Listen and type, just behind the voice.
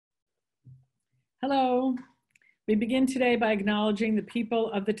Hello. We begin today by acknowledging the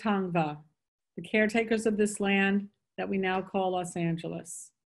people of the Tongva, the caretakers of this land that we now call Los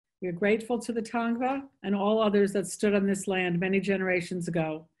Angeles. We are grateful to the Tongva and all others that stood on this land many generations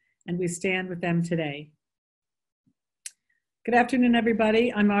ago, and we stand with them today. Good afternoon,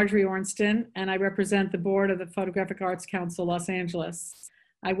 everybody. I'm Marjorie Ornston, and I represent the board of the Photographic Arts Council, Los Angeles.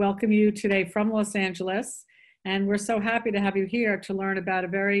 I welcome you today from Los Angeles, and we're so happy to have you here to learn about a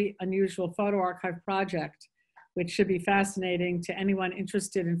very unusual photo archive project, which should be fascinating to anyone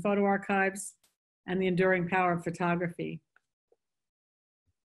interested in photo archives and the enduring power of photography.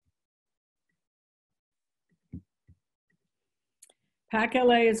 PAC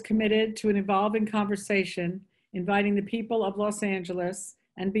LA is committed to an evolving conversation, inviting the people of Los Angeles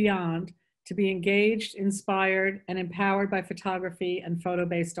and beyond to be engaged, inspired, and empowered by photography and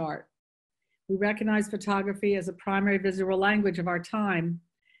photo-based art. We recognize photography as a primary visual language of our time,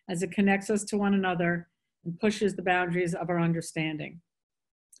 as it connects us to one another and pushes the boundaries of our understanding.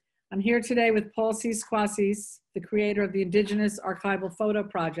 I'm here today with Paul Seesequasis, the creator of the Indigenous Archival Photo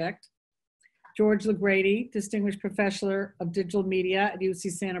Project, George Legrady, Distinguished Professor of Digital Media at UC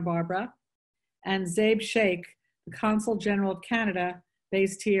Santa Barbara, and Zabe Sheikh, the Consul General of Canada,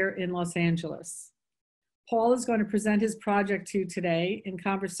 based here in Los Angeles. Paul is going to present his project to you today in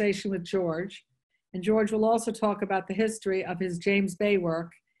conversation with George, and George will also talk about the history of his James Bay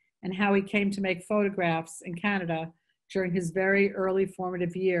work and how he came to make photographs in Canada during his very early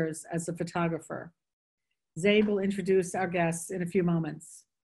formative years as a photographer. Zabe will introduce our guests in a few moments.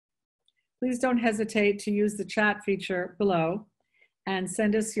 Please don't hesitate to use the chat feature below and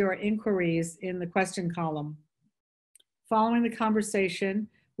send us your inquiries in the question column. Following the conversation,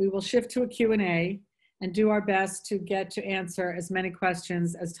 we will shift to a Q&A and do our best to get to answer as many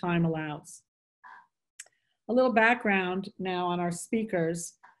questions as time allows. A little background now on our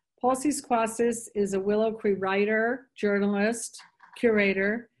speakers. Paul Seesequasis is a Willow Cree writer, journalist,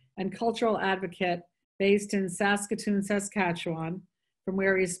 curator, and cultural advocate based in Saskatoon, Saskatchewan, from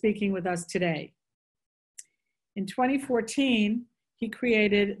where he is speaking with us today. In 2014, he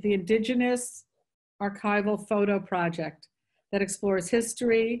created the Indigenous Archival Photo Project that explores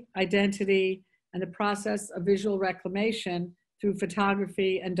history, identity, and the process of visual reclamation through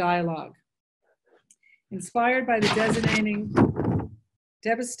photography and dialogue. Inspired by the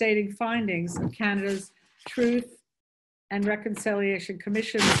devastating findings of Canada's Truth and Reconciliation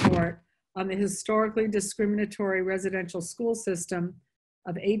Commission report on the historically discriminatory residential school system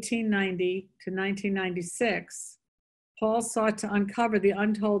of 1890 to 1996, Paul sought to uncover the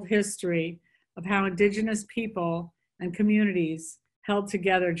untold history of how Indigenous people and communities held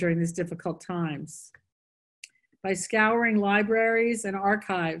together during these difficult times. By scouring libraries and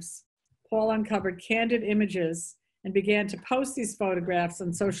archives, Paul uncovered candid images and began to post these photographs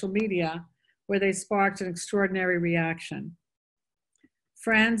on social media, where they sparked an extraordinary reaction.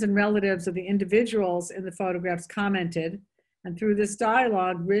 Friends and relatives of the individuals in the photographs commented, and through this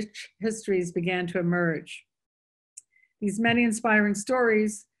dialogue, rich histories began to emerge. These many inspiring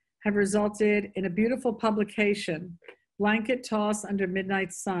stories have resulted in a beautiful publication, Blanket Toss Under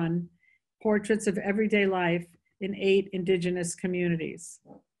Midnight Sun, Portraits of Everyday Life in 8 Indigenous Communities.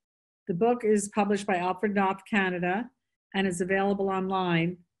 The book is published by Alfred Knopf Canada and is available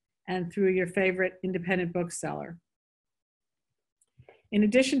online and through your favorite independent bookseller. In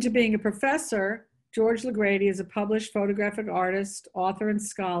addition to being a professor, George Legrady is a published photographic artist, author, and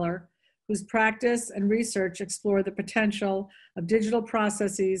scholar whose practice and research explore the potential of digital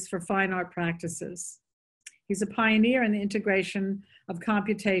processes for fine art practices. He's a pioneer in the integration of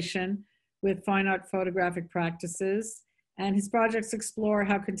computation with fine art photographic practices, and his projects explore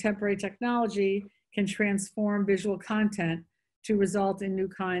how contemporary technology can transform visual content to result in new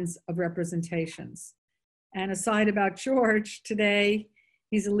kinds of representations. And aside about George, today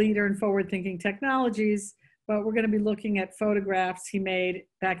he's a leader in forward-thinking technologies, but we're going to be looking at photographs he made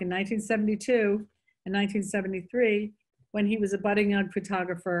back in 1972 and 1973 when he was a budding young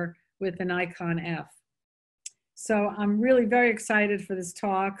photographer with an Nikon F. So I'm really very excited for this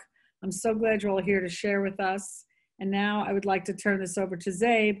talk. I'm so glad you're all here to share with us. And now I would like to turn this over to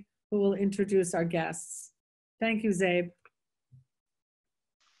Zabe, who will introduce our guests. Thank you, Zabe.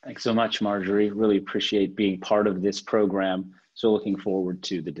 Thanks so much, Marjorie. Really appreciate being part of this program. So looking forward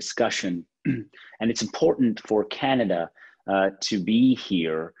to the discussion. And it's important for Canada to be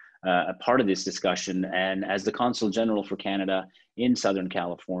here, a part of this discussion. And as the Consul General for Canada in Southern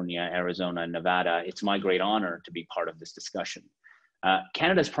California, Arizona, and Nevada, it's my great honor to be part of this discussion.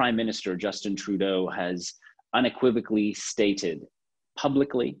 Canada's Prime Minister, Justin Trudeau, has unequivocally stated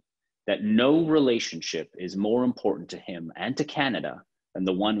publicly that no relationship is more important to him and to Canada than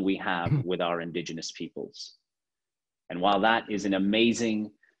the one we have with our Indigenous peoples. And while that is an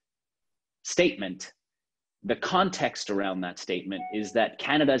amazing statement, the context around that statement is that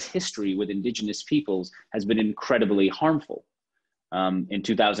Canada's history with Indigenous peoples has been incredibly harmful. In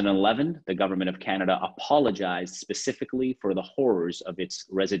 2011, the Government of Canada apologized specifically for the horrors of its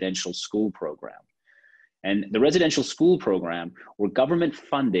residential school program. And the residential school program were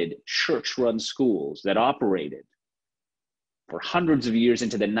government-funded, church-run schools that operated for hundreds of years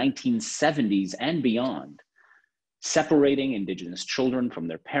into the 1970s and beyond, separating Indigenous children from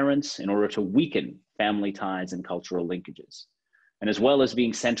their parents in order to weaken family ties and cultural linkages. And as well as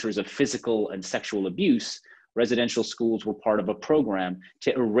being centers of physical and sexual abuse, residential schools were part of a program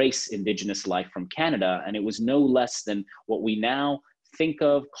to erase Indigenous life from Canada. And it was no less than what we now think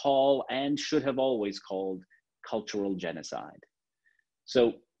of, call, and should have always called cultural genocide.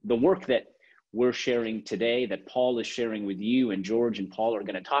 So the work that we're sharing today, that Paul is sharing with you, and George and Paul are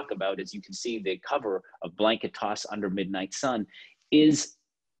going to talk about, as you can see the cover of Blanket Toss Under Midnight Sun, is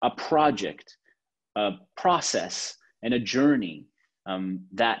a project, a process, and a journey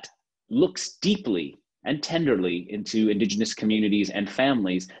that looks deeply and tenderly into Indigenous communities and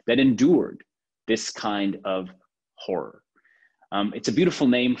families that endured this kind of horror. It's a beautiful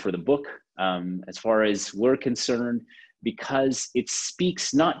name for the book, as far as we're concerned, because it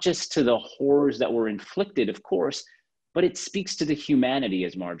speaks not just to the horrors that were inflicted, of course, but it speaks to the humanity,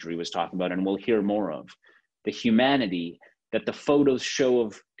 as Marjorie was talking about, and we'll hear more of, the humanity that the photos show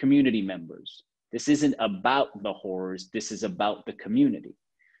of community members. This isn't about the horrors, this is about the community.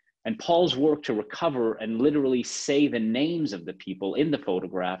 And Paul's work to recover and literally say the names of the people in the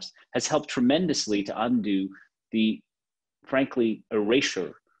photographs has helped tremendously to undo the, frankly,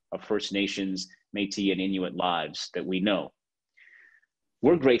 erasure of First Nations, Métis, and Inuit lives that we know.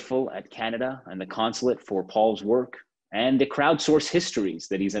 We're grateful at Canada and the consulate for Paul's work and the crowdsourced histories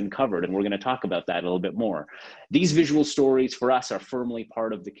that he's uncovered, and we're going to talk about that a little bit more. These visual stories for us are firmly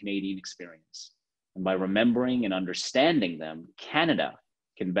part of the Canadian experience. And by remembering and understanding them, Canada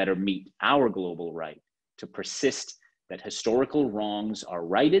can better meet our global right to persist that historical wrongs are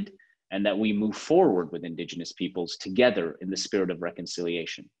righted and that we move forward with Indigenous peoples together in the spirit of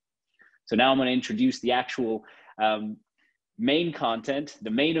reconciliation. So now I'm going to introduce the actual main content, the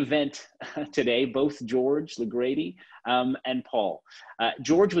main event today, both George Legrady and Paul.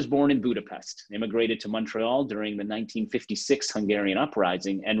 George was born in Budapest, immigrated to Montreal during the 1956 Hungarian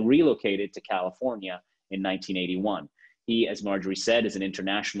uprising, and relocated to California in 1981. He, as Marjorie said, is an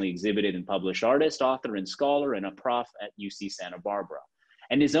internationally exhibited and published artist, author, and scholar, and a prof at UC Santa Barbara.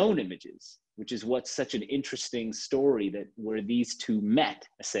 And his own images, which is what's such an interesting story, that where these two met,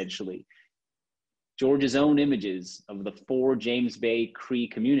 essentially. George's own images of the 4 James Bay Cree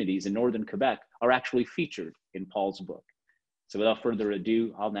communities in northern Quebec are actually featured in Paul's book. So without further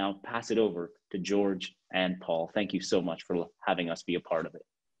ado, I'll now pass it over to George and Paul. Thank you so much for having us be a part of it.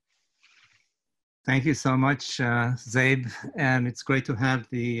 Thank you so much, Zabe. And it's great to have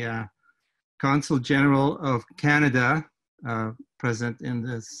the Consul General of Canada present in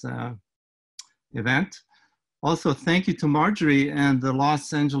this event. Also, thank you to Marjorie and the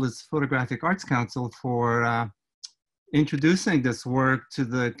Los Angeles Photographic Arts Council for introducing this work to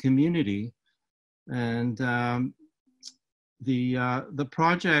the community. And the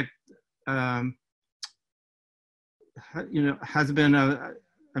project, has been a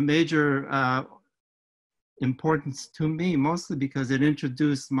major importance to me, mostly because it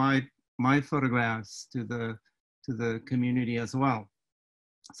introduced my photographs to the community as well.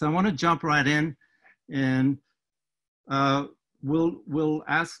 So I want to jump right in, and we'll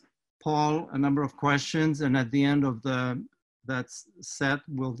ask Paul a number of questions, and at the end of that set,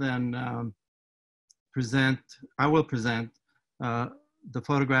 we'll then I will present the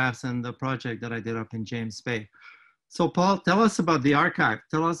photographs and the project that I did up in James Bay. So Paul, tell us about the archive.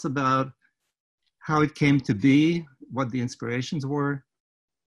 Tell us about how it came to be, what the inspirations were.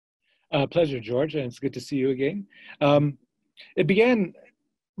 Pleasure, George, and it's good to see you again. It began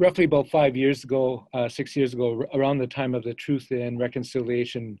roughly about 5 years ago, 6 years ago, around the time of the Truth and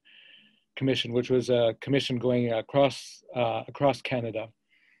Reconciliation Commission, which was a commission going across Canada,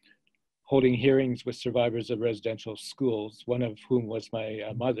 holding hearings with survivors of residential schools, one of whom was my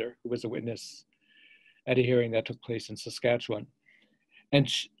mother, who was a witness at a hearing that took place in Saskatchewan. And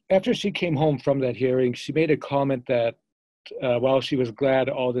after she came home from that hearing, she made a comment that while she was glad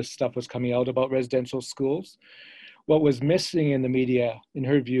all this stuff was coming out about residential schools, what was missing in the media, in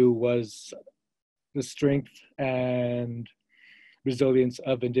her view, was the strength and resilience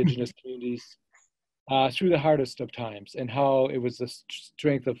of Indigenous communities through the hardest of times, and how it was the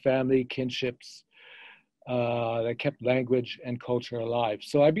strength of family, kinships, that kept language and culture alive.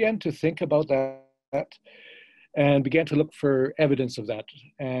 So I began to think about that and began to look for evidence of that.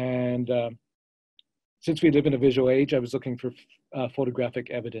 And since we live in a visual age, I was looking for photographic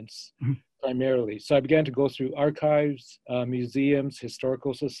evidence primarily. So I began to go through archives, museums,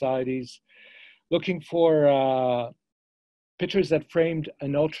 historical societies, looking for pictures that framed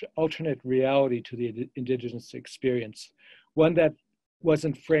an alternate reality to the Indigenous experience. One that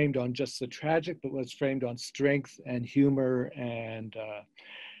wasn't framed on just the tragic, but was framed on strength and humor and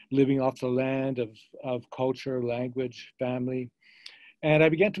living off the land of culture, language, family. And I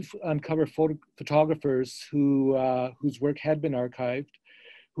began to uncover photographers whose work had been archived,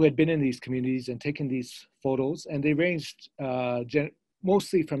 who had been in these communities and taken these photos, and they ranged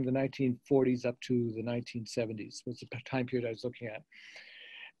mostly from the 1940s up to the 1970s was the time period I was looking at.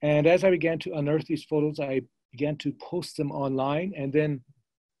 And as I began to unearth these photos, I began to post them online, and then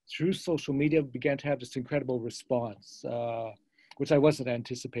through social media began to have this incredible response, which I wasn't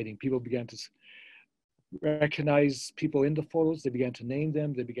anticipating. People began to recognize people in the photos, they began to name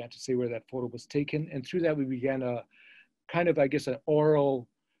them, they began to say where that photo was taken, and through that we began a kind of, I guess, an oral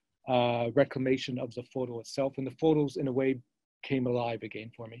reclamation of the photo itself, and the photos in a way came alive again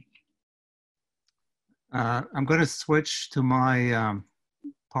for me. I'm going to switch to my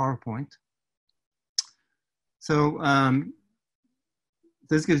PowerPoint. So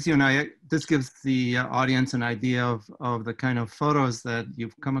this gives the audience an idea of the kind of photos that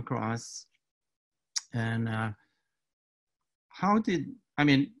you've come across. And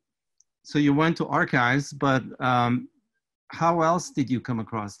so you went to archives, but how else did you come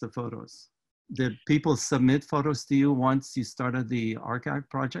across the photos? Did people submit photos to you once you started the archive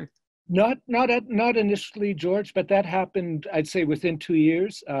project? Not initially, George, but that happened, I'd say, within 2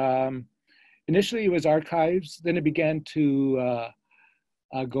 years. Initially, it was archives. Then it began to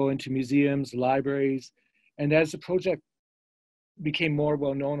go into museums, libraries. And as the project became more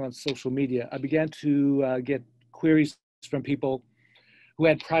well-known on social media, I began to get queries from people who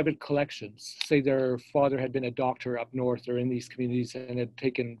had private collections. Say their father had been a doctor up north or in these communities and had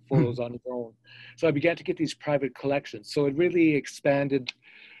taken photos on his own. So I began to get these private collections. So it really expanded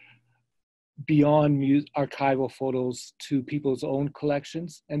beyond archival photos to people's own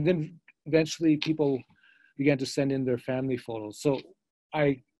collections. And then eventually people began to send in their family photos. So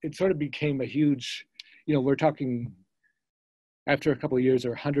it sort of became a huge, we're talking after a couple of years, there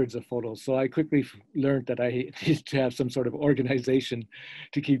were hundreds of photos. So I quickly learned that I needed to have some sort of organization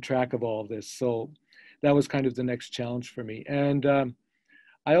to keep track of all of this. So that was kind of the next challenge for me. And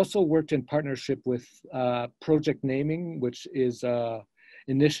I also worked in partnership with Project Naming, which is an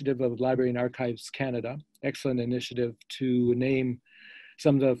initiative of Library and Archives Canada, excellent initiative to name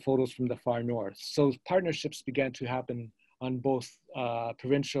some of the photos from the far north. So partnerships began to happen on both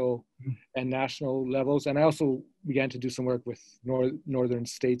provincial and national levels. And I also began to do some work with northern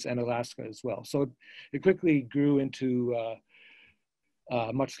states and Alaska as well. So it quickly grew into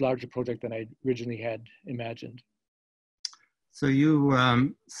a much larger project than I originally had imagined. So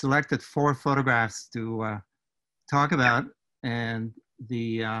you selected 4 photographs to talk about. And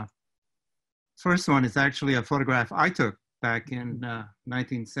the first one is actually a photograph I took back in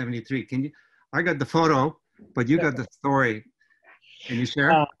 1973. I got the photo, but you got the story. Can you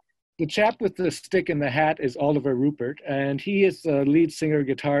share? The chap with the stick in the hat is Oliver Rupert, and he is the lead singer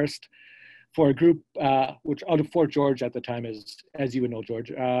guitarist for a group which out of Fort George at the time, as you would know,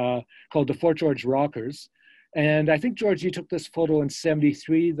 George, called the Fort George Rockers. And I think, George, you took this photo in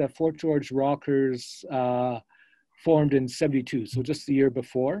 73. The Fort George Rockers formed in 72, so just the year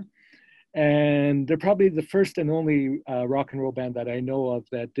before. And they're probably the first and only rock and roll band that I know of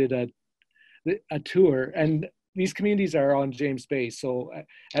that did a tour. And these communities are on James Bay. So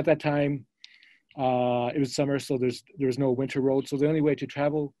at that time, it was summer, so there was no winter road. So the only way to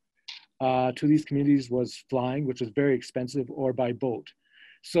travel to these communities was flying, which was very expensive, or by boat.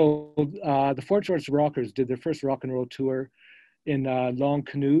 So the Fort George Rockers did their first rock and roll tour in long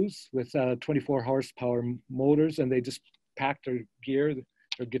canoes with 24 horsepower motors, and they just packed their gear,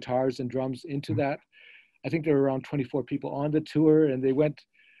 their guitars and drums into that. I think there were around 24 people on the tour, and they went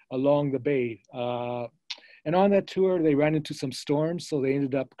along the bay. And on that tour, they ran into some storms, so they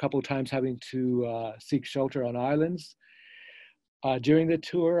ended up a couple of times having to seek shelter on islands. During the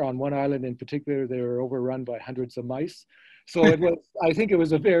tour, on one island in particular, they were overrun by hundreds of mice. So I think it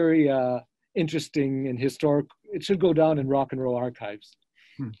was a very interesting and historic, it should go down in rock and roll archives.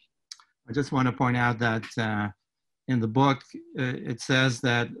 I just want to point out that in the book, it says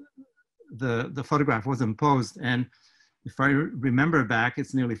that the photograph wasn't posed. And if I remember back,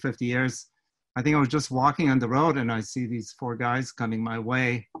 it's nearly 50 years. I think I was just walking on the road and I see these 4 guys coming my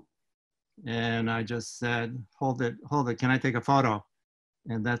way. And I just said, hold it, can I take a photo?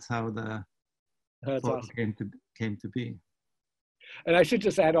 And that's how the That's photo awesome. came to be. And I should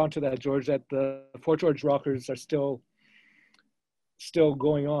just add on to that, George, that the Fort George Rockers are still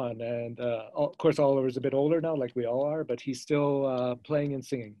going on. And of course, Oliver's a bit older now, like we all are, but he's still playing and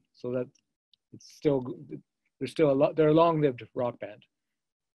singing. So that it's still, they're a long-lived rock band.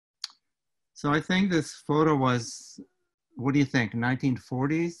 So I think this photo was, what do you think,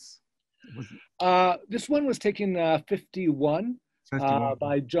 1940s? This one was taken 51 51.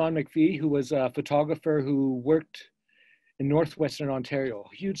 by John McPhee, who was a photographer who worked in northwestern Ontario,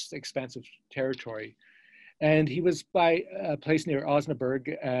 huge, expansive territory. And he was by a place near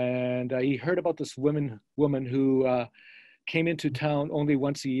Osnaburg, and he heard about this woman who came into town only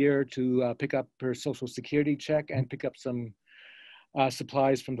once a year to pick up her Social Security check and pick up some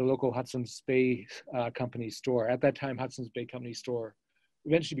supplies from the local Hudson's Bay Company store. At that time, Hudson's Bay Company store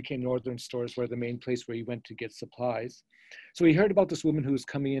eventually became Northern Stores, were the main place where he went to get supplies. So he heard about this woman who was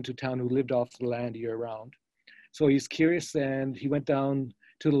coming into town who lived off the land year round. So he's curious, and he went down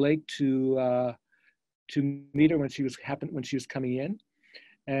to the lake to meet her when she was coming in,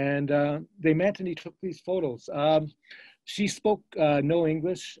 and they met, and he took these photos. She spoke no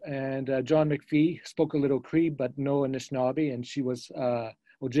English, and John McPhee spoke a little Cree, but no Anishinaabe, and she was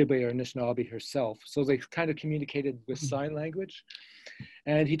Ojibwe or Anishinaabe herself. So they kind of communicated with sign language.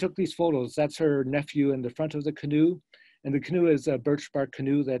 And he took these photos. That's her nephew in the front of the canoe. And the canoe is a birch bark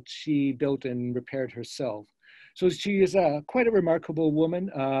canoe that she built and repaired herself. So she is quite a remarkable woman.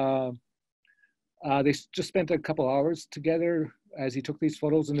 They just spent a couple hours together as he took these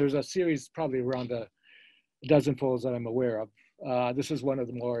photos. And there's a series, probably around a dozen photos that I'm aware of. This is one of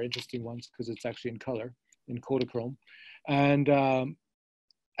the more interesting ones because it's actually in color, in Kodachrome. And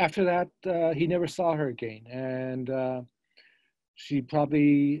after that, he never saw her again. And she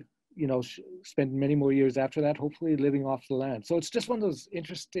probably, spent many more years after that, hopefully living off the land. So it's just one of those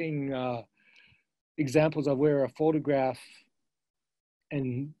interesting examples of where a photograph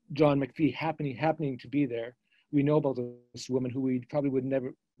and John McPhee happening to be there. We know about this woman who we probably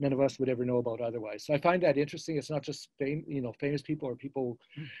none of us would ever know about otherwise. So I find that interesting. It's not just famous people or people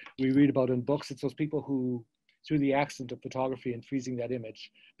we read about in books. It's those people who, through the accident of photography and freezing that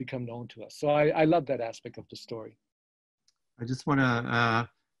image, become known to us. So I love that aspect of the story. I just want to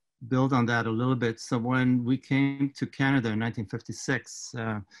build on that a little bit. So when we came to Canada in 1956,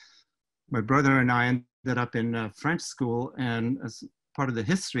 my brother and I ended up in French school, and as part of the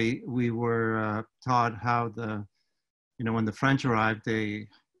history, we were taught how when the French arrived, they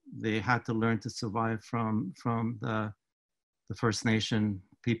had to learn to survive from the First Nation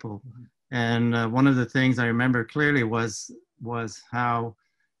people. And one of the things I remember clearly was how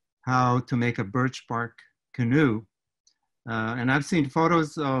to make a birch bark canoe. And I've seen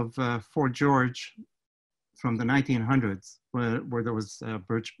photos of Fort George from the 1900s where there was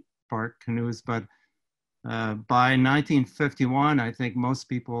birch bark canoes, but by 1951, I think most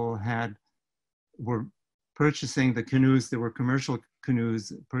people were purchasing the canoes. There were commercial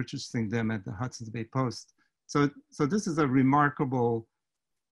canoes, purchasing them at the Hudson's Bay Post. So this is a remarkable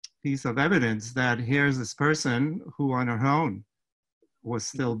piece of evidence that here's this person who on her own was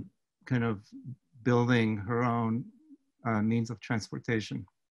still kind of building her own means of transportation.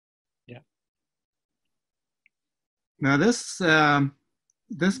 Yeah. Now this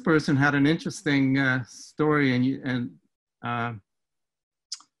person had an interesting story,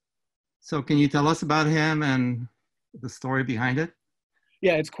 so can you tell us about him and the story behind it?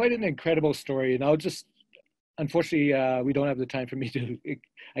 Yeah, it's quite an incredible story, and unfortunately, we don't have the time for me to.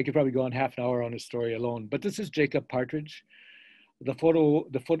 I could probably go on half an hour on his story alone. But this is Jacob Partridge. The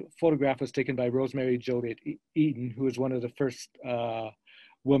photograph was taken by Rosemary Joliet Eaton, who was one of the first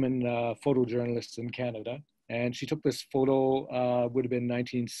women photojournalists in Canada. And she took this photo, would have been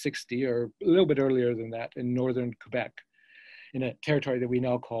 1960 or a little bit earlier than that, in northern Quebec, in a territory that we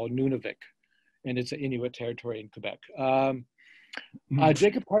now call Nunavik. And it's an Inuit territory in Quebec.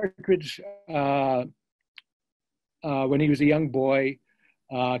 Jacob Partridge, when he was a young boy,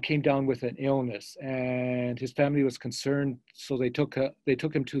 came down with an illness, and his family was concerned, so they took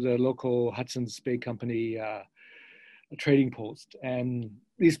him to the local Hudson's Bay Company trading post. And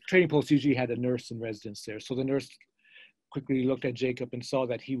these trading posts usually had a nurse in residence there. So the nurse quickly looked at Jacob and saw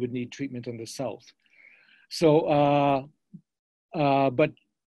that he would need treatment in the south. So, but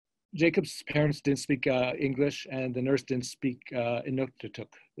Jacob's parents didn't speak English, and the nurse didn't speak Inuktitut,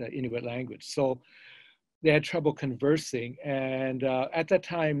 the Inuit language. So they had trouble conversing. And at that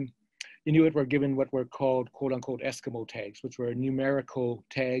time, Inuit were given what were called, quote unquote, Eskimo tags, which were numerical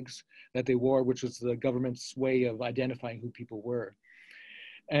tags that they wore, which was the government's way of identifying who people were.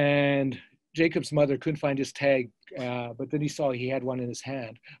 And Jacob's mother couldn't find his tag, but then he saw he had one in his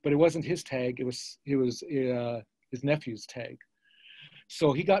hand, but it wasn't his tag. It was his nephew's tag.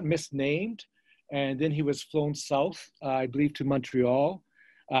 So he got misnamed, and then he was flown south, I believe, to Montreal.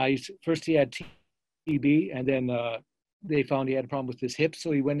 First he had TB, and then they found he had a problem with his hip,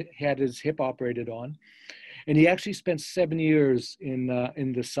 so he had his hip operated on. And he actually spent 7 years in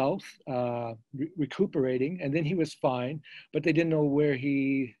the South recuperating, and then he was fine, but they didn't know where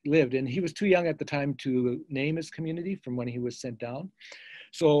he lived. And he was too young at the time to name his community from when he was sent down.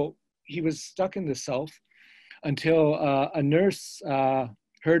 So he was stuck in the South until a nurse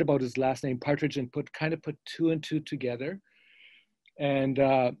heard about his last name, Partridge, and put two and two together. And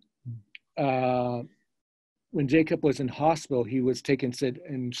when Jacob was in hospital, he was taken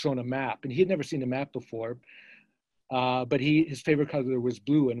and shown a map, and he had never seen a map before. But his favorite color was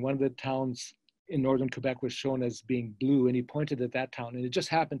blue, and one of the towns in northern Quebec was shown as being blue, and he pointed at that town, and it just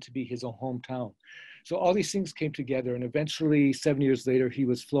happened to be his own hometown. So all these things came together, and eventually 7 years later, he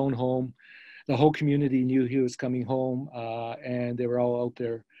was flown home. The whole community knew he was coming home, and they were all out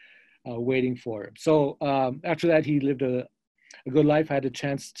there waiting for him. So after that, he lived a good life. I had a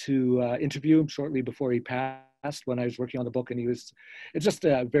chance to interview him shortly before he passed when I was working on the book, and it's just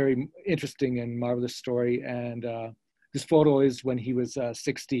a very interesting and marvelous story. And this photo is when he was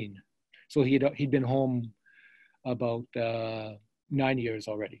 16. So he'd been home about 9 years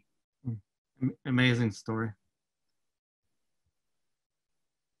already. Amazing story.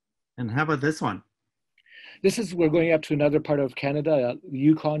 And how about this one? We're going up to another part of Canada,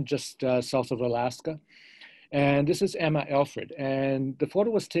 Yukon, just south of Alaska. And this is Emma Alfred. And the photo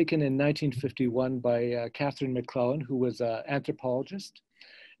was taken in 1951 by Catherine McClellan, who was an anthropologist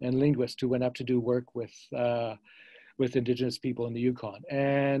and linguist who went up to do work with Indigenous people in the Yukon.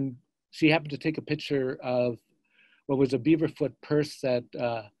 And she happened to take a picture of what was a beaverfoot purse that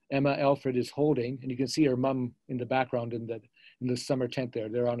Emma Alfred is holding. And you can see her mom in the background in the summer tent there.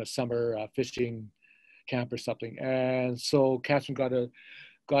 They're on a summer fishing camp or something. And so Catherine got her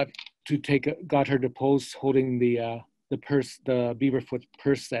to pose holding the purse, the beaverfoot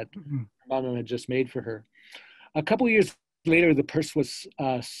purse that mom had just made for her. A couple of years later, the purse was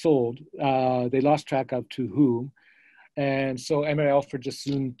sold. They lost track of to whom. And so Emma Alfred just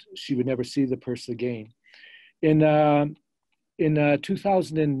assumed she would never see the purse again. In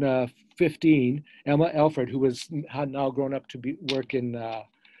 2015, Emma Alfred, who had now grown up to work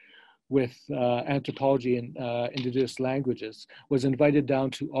with anthropology and Indigenous languages, was invited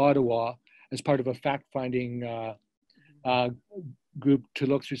down to Ottawa as part of a fact-finding group to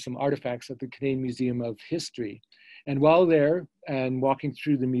look through some artifacts at the Canadian Museum of History. And while there and walking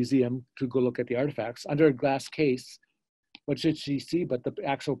through the museum to go look at the artifacts, under a glass case, what should she see but the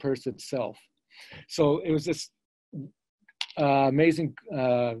actual purse itself? So it was this amazing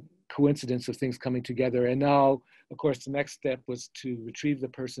coincidence of things coming together. And now, of course, the next step was to retrieve the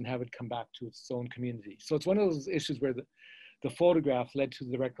purse and have it come back to its own community. So it's one of those issues where the photograph led to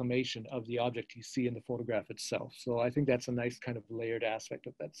the reclamation of the object you see in the photograph itself. So I think that's a nice kind of layered aspect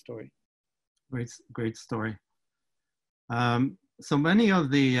of that story. Great story. So many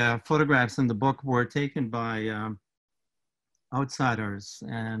of the photographs in the book were taken by outsiders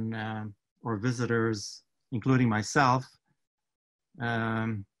and or visitors, including myself.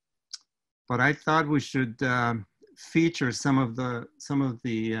 But I thought we should feature some of the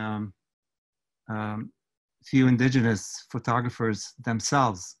few Indigenous photographers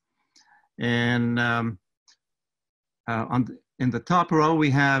themselves. And in the top row, we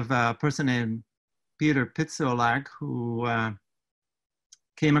have a person named Peter Pizzolak, who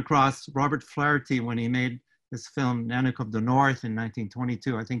came across Robert Flaherty when he made his film Nanook of the North in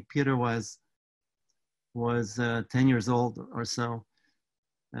 1922. I think Peter was 10 years old or so.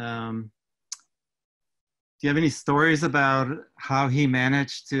 Do you have any stories about how he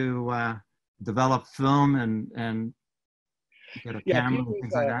managed to develop film and get a camera and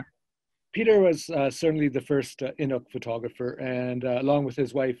things like that? Peter was certainly the first Inuk photographer, and along with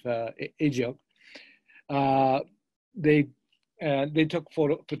his wife, Ajiok, they took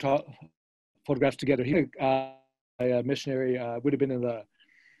photographs together. He was a missionary, would have been in the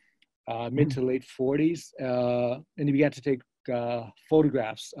mid to late 40s, and he began to take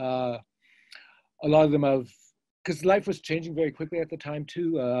photographs. A lot of them because life was changing very quickly at the time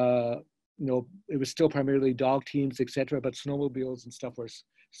too. It was still primarily dog teams, etc., but snowmobiles and stuff were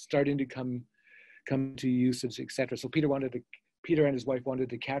starting to come to usage, etc. So Peter and his wife wanted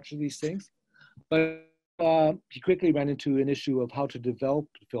to capture these things, but he quickly ran into an issue of how to develop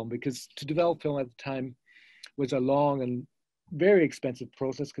film, because to develop film at the time was a long and very expensive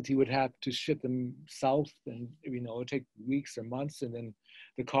process because he would have to ship them south, and you know, it would take weeks or months, and then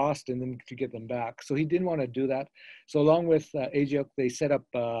the cost, and then to get them back. So he didn't want to do that. So along with Ajiok, they set up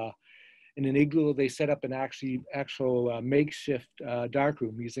in an igloo. They set up an actual makeshift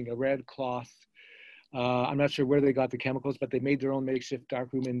darkroom using a red cloth. I'm not sure where they got the chemicals, but they made their own makeshift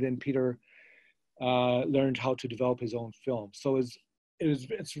darkroom, and then Peter learned how to develop his own film. So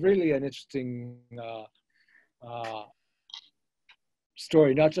it's really an interesting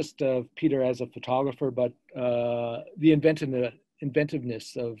story, not just of Peter as a photographer, but the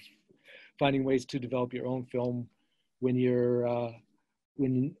inventiveness of finding ways to develop your own film when you're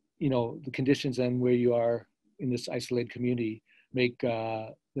when you know the conditions and where you are in this isolated community make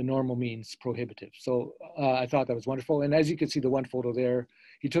the normal means prohibitive. So I thought that was wonderful. And as you can see, the one photo there,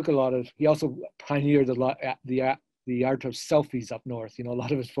 he also pioneered the art of selfies up north. You know, a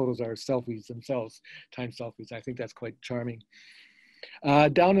lot of his photos are selfies themselves, time selfies. I think that's quite charming.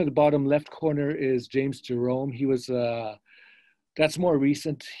 Down in the bottom left corner is James Jerome. He was, that's more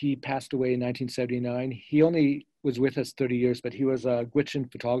recent. He passed away in 1979. He only was with us 30 years, but he was a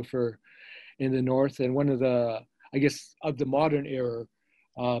Gwich'in photographer in the north, and one of the, I guess, of the modern era,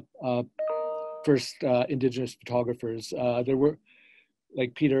 first Indigenous photographers. There were,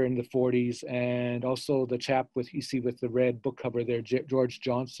 like Peter in the 40s, and also the chap you see with the red book cover there, George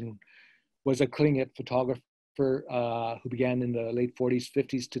Johnson, was a Tlingit photographer who began in the late 40s,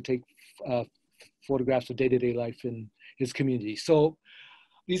 50s to take photographs of day-to-day life in his community. So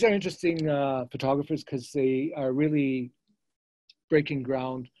these are interesting photographers because they are really breaking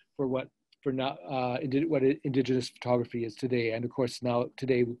ground for what Indigenous photography is today. And of course, now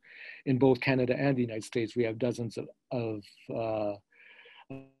today in both Canada and the United States, we have dozens of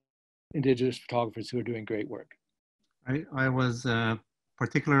Indigenous photographers who are doing great work. I was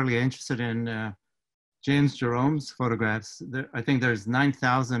particularly interested in James Jerome's photographs. I think there's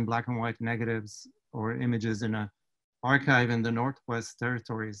 9,000 black and white negatives or images in an archive in the Northwest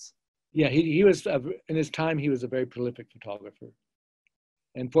Territories. Yeah, he was, in his time, he was a very prolific photographer.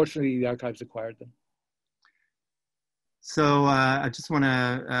 And fortunately, the archives acquired them. So I just want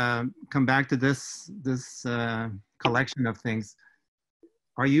to come back to this collection of things.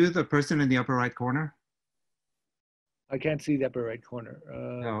 Are you the person in the upper right corner? I can't see the upper right corner.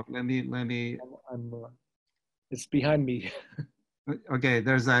 No, let me. It's behind me. Okay,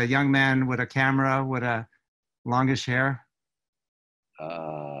 there's a young man with a camera with a longish hair.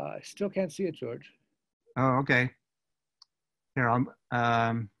 I still can't see it, George. Oh, okay. Here,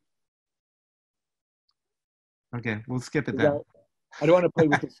 okay, we'll skip it then. I don't want to play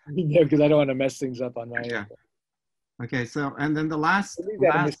with the screen there because I don't want to mess things up on my end. Okay, so, and then the last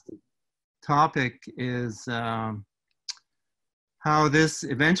topic is how this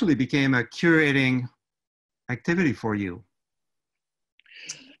eventually became a curating activity for you.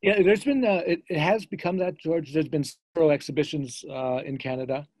 Yeah, there's been, it has become that, George. There's been several exhibitions in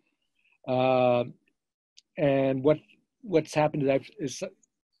Canada. And what's happened is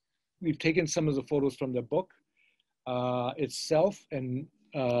we've taken some of the photos from the book itself and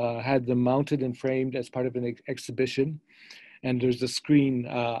had them mounted and framed as part of an exhibition. And there's a screen,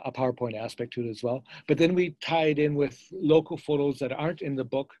 a PowerPoint aspect to it as well. But then we tie it in with local photos that aren't in the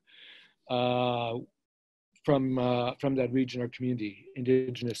book from that region or community,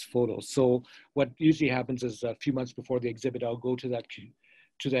 Indigenous photos. So what usually happens is a few months before the exhibit, I'll go to that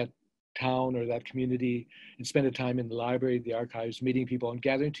town or that community and spend a time in the library, the archives, meeting people and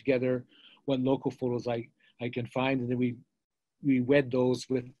gathering together what local photos I can find. And then we wed those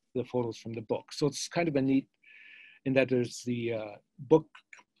with the photos from the book. So it's kind of a neat in that there's the book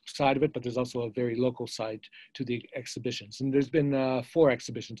side of it, but there's also a very local side to the exhibitions. And there's been 4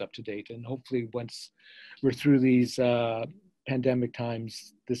 exhibitions up to date. And hopefully once we're through these pandemic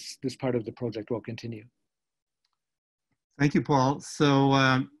times, this part of the project will continue. Thank you, Paul.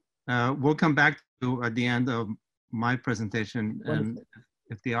 So we'll come back to at the end of my presentation. And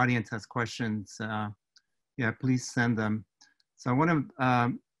if the audience has questions, yeah, please send them. So I want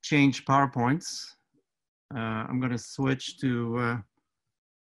to change PowerPoints. I'm going to switch to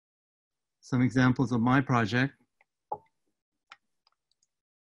some examples of my project.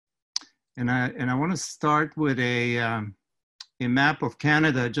 And I want to start with a map of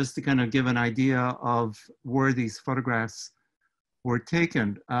Canada just to kind of give an idea of where these photographs were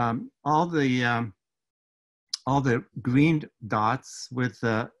taken. All the green dots with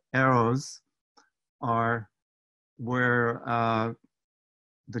the arrows are where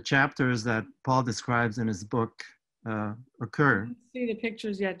the chapters that Paul describes in his book occur. I don't see the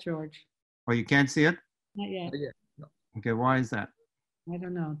pictures yet, George. Oh, you can't see it? Not yet. Not yet, no. Okay, why is that? I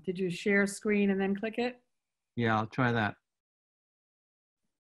don't know. Did you share screen and then click it? Yeah, I'll try that.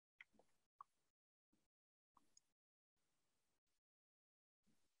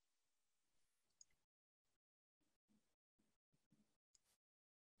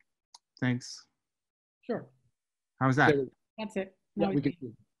 Thanks. Sure. How's that? That's it. Yeah, No, we can.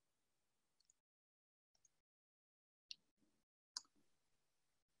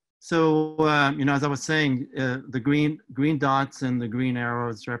 So, you know, as I was saying, the green dots and the green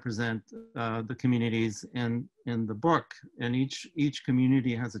arrows represent the communities in the book, and each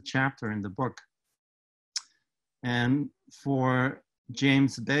community has a chapter in the book. And for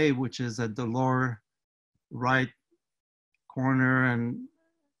James Bay, which is at the lower right corner and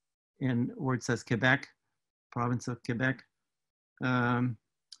in where it says Quebec, province of Quebec,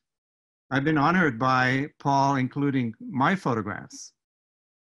 I've been honored by Paul including my photographs.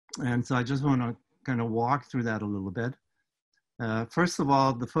 And so I just want to kind of walk through that a little bit. First of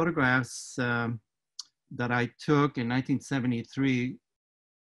all, the photographs that I took in 1973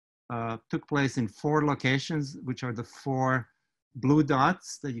 took place in 4 locations, which are the 4 blue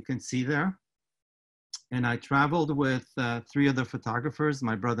dots that you can see there. And I traveled with 3 other photographers,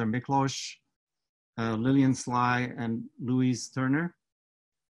 my brother Miklos, Lillian Sly, and Louise Turner.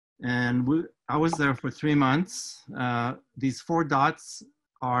 And I was there for 3 months. These 4 dots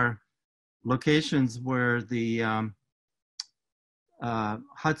are locations where the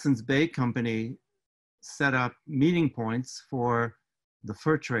Hudson's Bay Company set up meeting points for the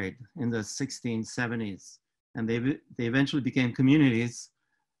fur trade in the 1670s. And they eventually became communities.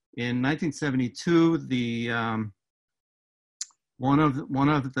 In 1972, one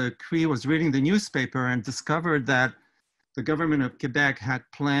of the Cree was reading the newspaper and discovered that the government of Quebec had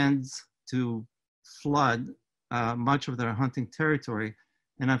plans to flood much of their hunting territory.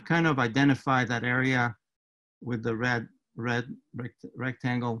 And I've kind of identified that area with the red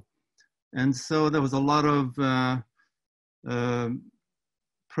rectangle. And so there was a lot of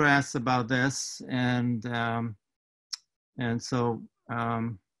press about this, and so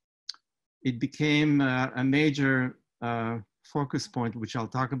it became a major focus point, which I'll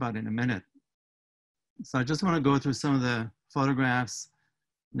talk about in a minute. So I just want to go through some of the photographs.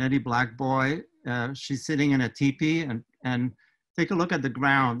 Nettie Black Boy, she's sitting in a teepee, and take a look at the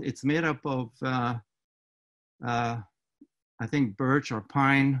ground. It's made up of, I think, birch or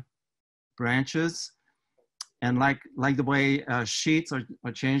pine branches. And like the way sheets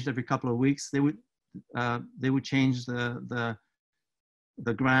are changed every couple of weeks, they would change the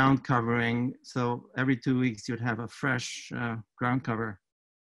ground covering. So every 2 weeks you'd have a fresh ground cover.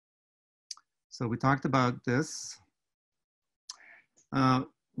 So we talked about this.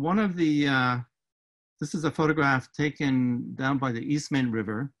 One of the, this is a photograph taken down by the Eastmain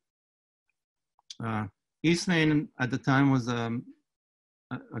River. Eastmain at the time was a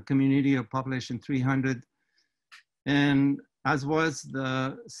community of population 300. And as was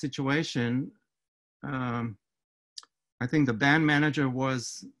the situation, I think the band manager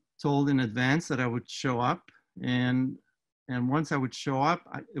was told in advance that I would show up. And once I would show up,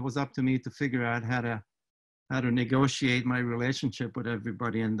 it was up to me to figure out how to negotiate my relationship with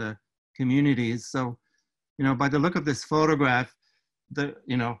everybody in the communities. So, you know, by the look of this photograph, the,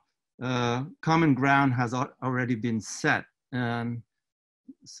 you know, common ground has already been set. And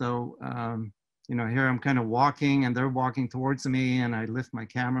so, you know, here I'm kind of walking and they're walking towards me, and I lift my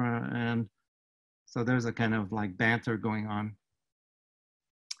camera, and so there's a kind of like banter going on.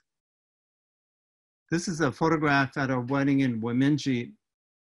 This is a photograph at a wedding in Wemindji,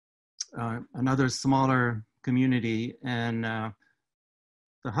 another smaller community, and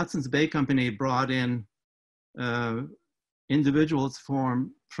the Hudson's Bay Company brought in individuals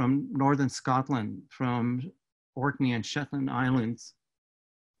from northern Scotland, from Orkney and Shetland Islands.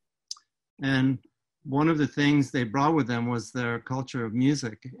 And one of the things they brought with them was their culture of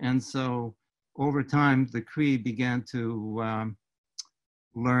music. And so over time, the Cree began to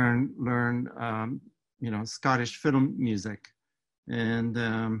learn you know, Scottish fiddle music.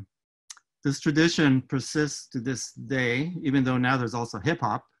 And this tradition persists to this day, even though now there's also hip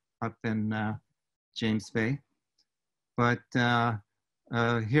hop up in James Bay. But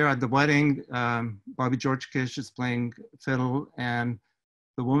here at the wedding, Bobby George Kish is playing fiddle, and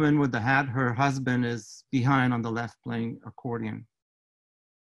the woman with the hat, her husband, is behind on the left playing accordion.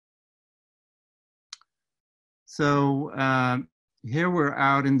 So here we're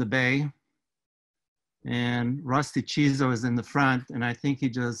out in the bay, and Rusty Chizo is in the front, and I think he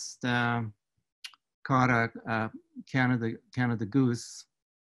just caught a Canada goose.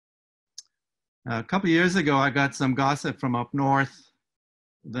 A couple of years ago, I got some gossip from up north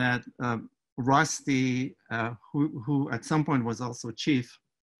that Rusty, who at some point was also chief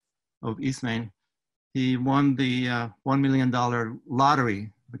of Eastmain, he won the $1 million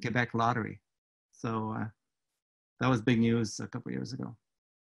lottery, the Quebec lottery. So that was big news a couple of years ago.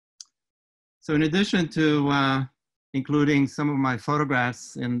 So in addition to including some of my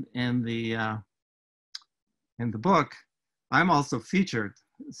photographs in the book, I'm also featured.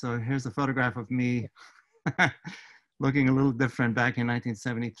 So here's a photograph of me looking a little different back in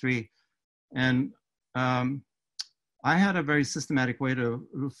 1973. And I had a very systematic way to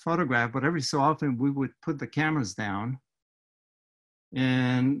photograph, but every so often we would put the cameras down,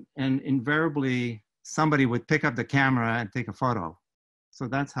 and invariably somebody would pick up the camera and take a photo. So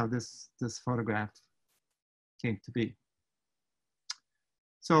that's how this photograph came to be.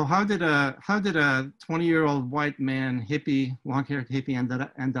 So how did a 20-year-old white man, hippie, long-haired hippie,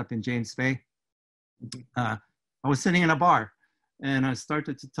 end up in James Bay? I was sitting in a bar, and I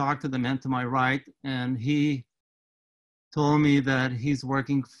started to talk to the man to my right, and he told me that he's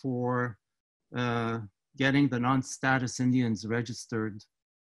working for getting the non-status Indians registered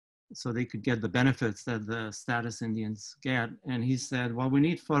so they could get the benefits that the status Indians get. And he said, well, we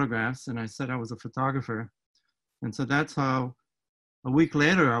need photographs. And I said I was a photographer. And so that's how a week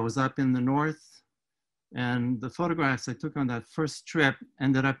later I was up in the north, and the photographs I took on that first trip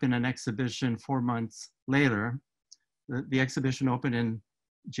ended up in an exhibition 4 months later. The exhibition opened in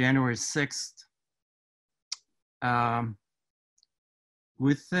January 6th.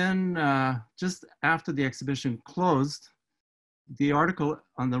 Within, just after the exhibition closed, the article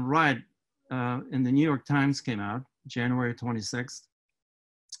on the right in the New York Times came out, January 26th.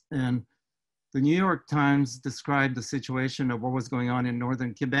 And the New York Times described the situation of what was going on in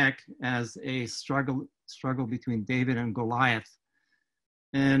northern Quebec as a struggle between David and Goliath.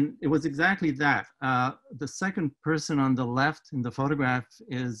 And it was exactly that. The second person on the left in the photograph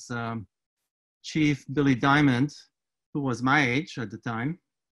is Chief Billy Diamond, who was my age at the time.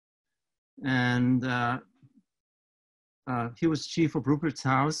 And he was chief of Rupert's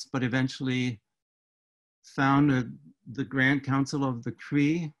House, but eventually founded the Grand Council of the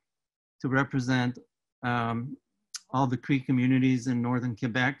Cree to represent all the Cree communities in northern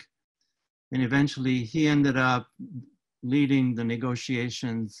Quebec. And eventually he ended up leading the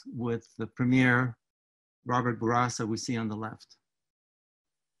negotiations with the premier, Robert Bourassa, we see on the left.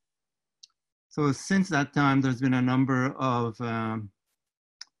 So since that time, there's been a number of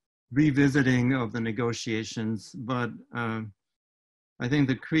revisiting of the negotiations, but I think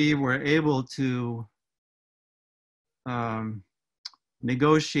the Cree were able to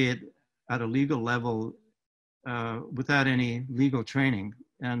negotiate at a legal level without any legal training.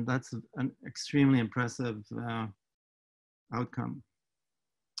 And that's an extremely impressive outcome.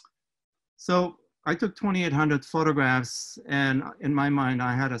 So I took 2,800 photographs, and in my mind,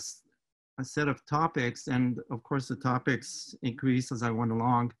 I had a set of topics, and of course the topics increased as I went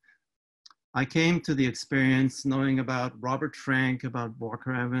along. I came to the experience knowing about Robert Frank, about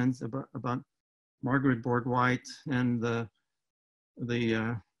Walker Evans, about Margaret Bourke-White, and the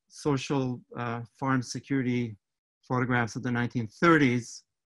social farm security photographs of the 1930s.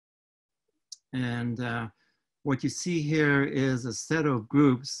 And what you see here is a set of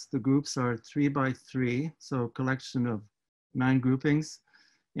groups. The groups are 3 by 3, so a collection of 9 groupings,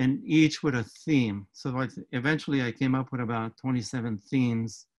 and each with a theme. So eventually I came up with about 27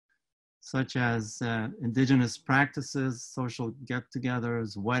 themes, such as Indigenous practices, social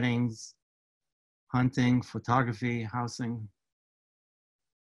get-togethers, weddings, hunting, photography, housing.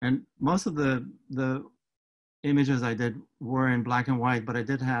 And most of the images I did were in black and white, but I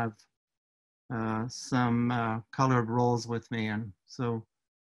did have some colored rolls with me. And so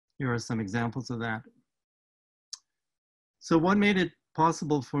here are some examples of that. So what made it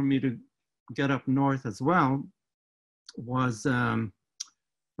possible for me to get up north as well was a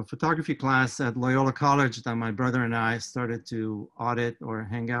photography class at Loyola College that my brother and I started to audit or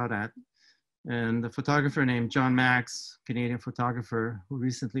hang out at. And the photographer named John Max, Canadian photographer who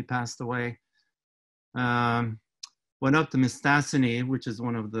recently passed away, went up to Mistassini, which is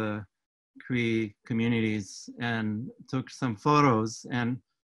one of the Cree communities, and took some photos. And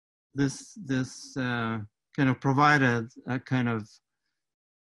this kind of provided a kind of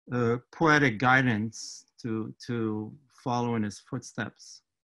poetic guidance to follow in his footsteps.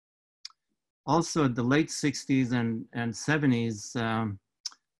 Also, in the late 60s and 70s,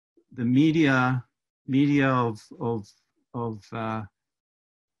 the media of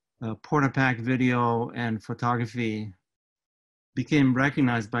Portapac video and photography became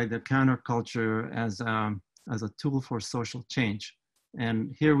recognized by the counterculture as a tool for social change.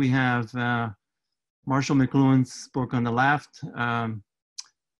 And here we have Marshall McLuhan's book on the left. The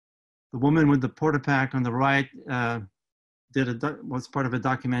woman with the Portapac on the right was part of a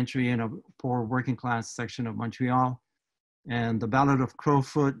documentary in a poor working class section of Montreal. And The Ballad of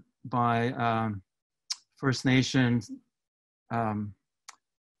Crowfoot by First Nations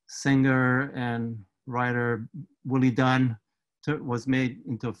singer and writer Willie Dunn was made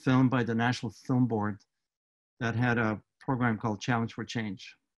into a film by the National Film Board that had a program called Challenge for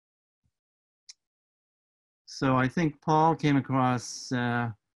Change. So I think Paul came across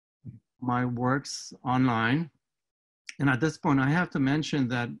my works online. And at this point, I have to mention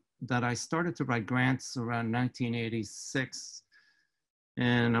that I started to write grants around 1986.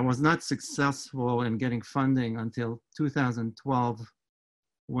 And I was not successful in getting funding until 2012,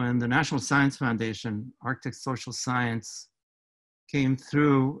 when the National Science Foundation, Arctic Social Science, came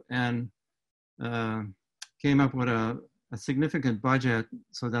through and came up with a significant budget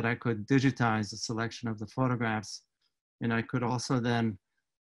so that I could digitize a selection of the photographs. And I could also then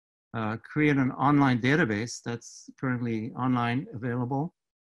create an online database that's currently online available.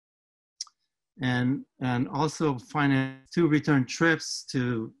 And also finance 2 return trips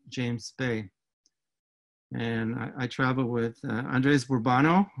to James Bay. And I traveled with Andres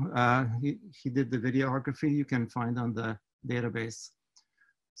Burbano. He did the videography you can find on the database.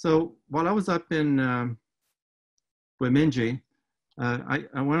 So while I was up in Bemidji, I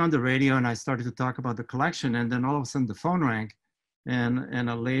went on the radio and I started to talk about the collection, and then all of a sudden the phone rang and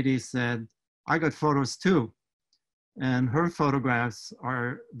a lady said, I got photos too. And her photographs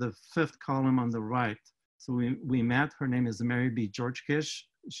are the 5th column on the right. So we met. Her name is Mary B. George Kish.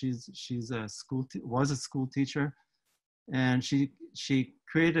 She's was a school teacher, and she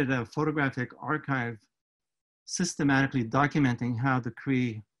created a photographic archive systematically documenting how the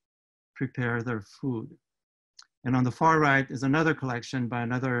Cree prepare their food. And on the far right is another collection by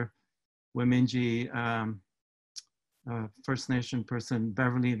another Wemindji First Nation person,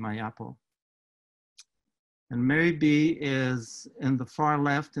 Beverly Mayapo. And Mary B is in the far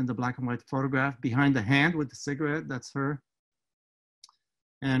left in the black and white photograph, behind the hand with the cigarette, that's her.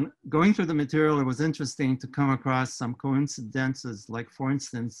 And going through the material, it was interesting to come across some coincidences, like for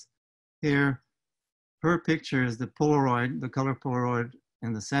instance, here, her picture is the Polaroid, the color Polaroid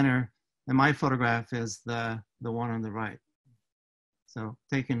in the center, and my photograph is the one on the right. So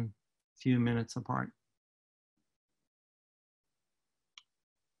taken a few minutes apart.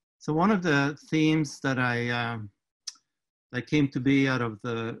 So one of the themes that that came to be out of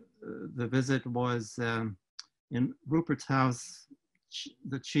the visit was in Rupert's house,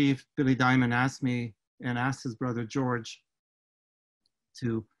 the chief, Billy Diamond, asked me and asked his brother George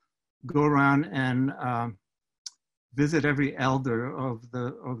to go around and visit every elder of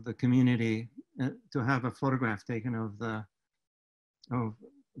the community to have a photograph taken of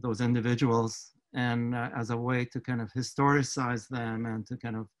those individuals, and as a way to kind of historicize them and to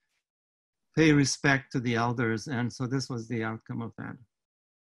kind of pay respect to the elders. And so this was the outcome of that.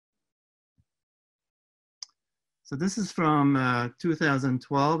 So this is from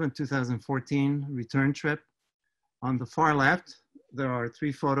 2012 and 2014 return trip. On the far left, there are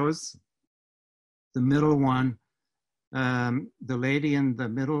 3 photos. The middle one, the lady in the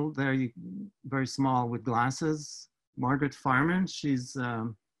middle there, very small with glasses, Margaret Fireman. She's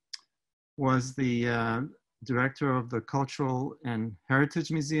was the director of the Cultural and Heritage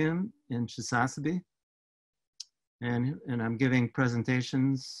Museum in Chisasibi. And I'm giving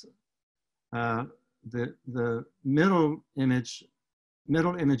presentations. The middle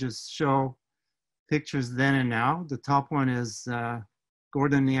images show pictures then and now. The top one is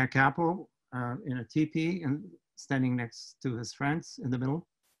Gordon Niakapo in a teepee and standing next to his friends in the middle.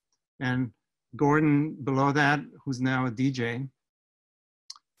 And Gordon below that, who's now a DJ.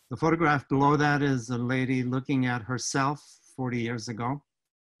 The photograph below that is a lady looking at herself 40 years ago.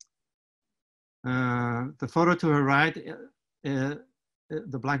 The photo to her right,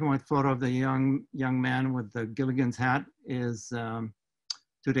 the black and white photo of the young man with the Gilligan's hat is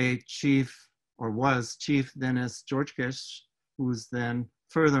today chief, or was chief Dennis George Kish, who's then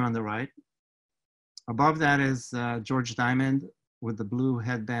further on the right. Above that is George Diamond with the blue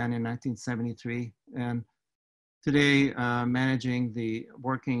headband in 1973. And today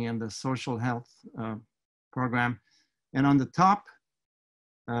working in the social health program. And on the top,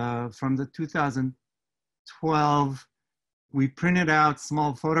 from the 2012, we printed out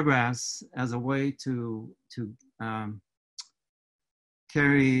small photographs as a way to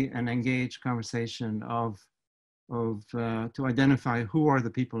carry and engage conversation to identify who are the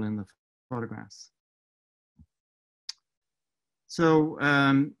people in the photographs. So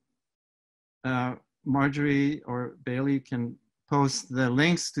Marjorie or Bailey can post the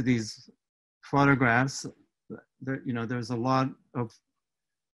links to these photographs. There's a lot of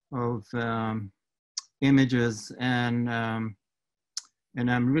images, and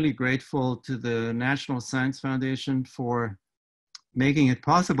I'm really grateful to the National Science Foundation for making it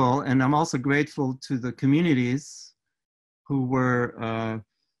possible. And I'm also grateful to the communities who were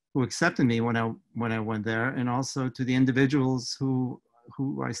who accepted me when I went there, and also to the individuals who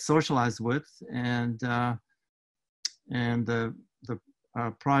I socialized with, and the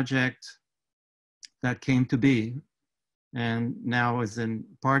project that came to be, and now is in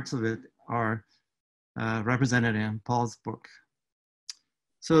parts of it are represented in Paul's book.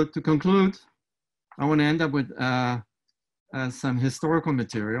 So to conclude, I want to end up with some historical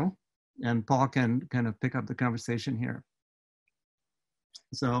material, and Paul can kind of pick up the conversation here.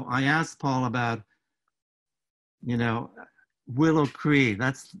 So I asked Paul about, you know, Willow Cree.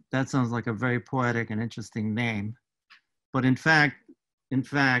 That sounds like a very poetic and interesting name, but in fact,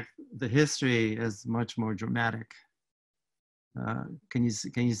 the history is much more dramatic. Can you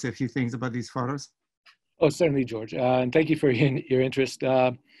say a few things about these photos? Oh, certainly, George. And thank you for your interest.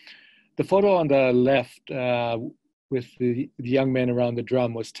 The photo on the left with the young men around the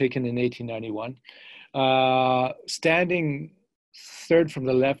drum was taken in 1891. Standing third from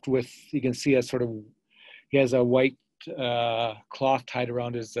the left with, you can see a sort of, he has a white cloth tied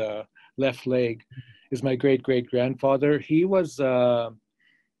around his left leg, is my great-great-grandfather. He was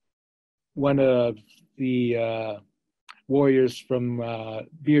one of the warriors from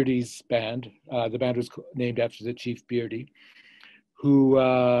Beardy's band. The band was named after the chief Beardy, who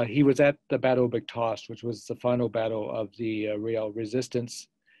he was at the Battle of Bictost, which was the final battle of the Real Resistance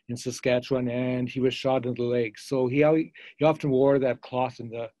in Saskatchewan, and he was shot in the leg. So he often wore that cloth in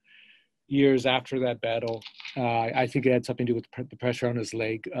the years after that battle. I think it had something to do with the pressure on his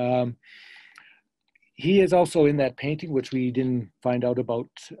leg. He is also in that painting, which we didn't find out about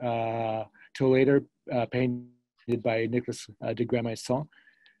till later, painted by Nicolas de Grandmaison,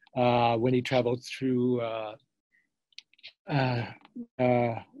 when he traveled through the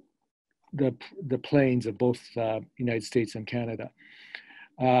plains of both United States and Canada.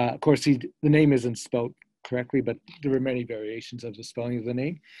 Of course, the name isn't spelled correctly, but there were many variations of the spelling of the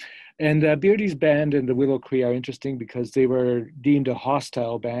name. And Beardy's band and the Willow Cree are interesting because they were deemed a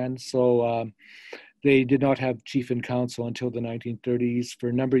hostile band. So they did not have chief and council until the 1930s. For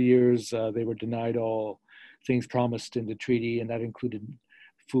a number of years, they were denied all things promised in the treaty, and that included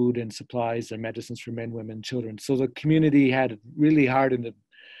food and supplies and medicines for men, women, and children. So the community had it really hard in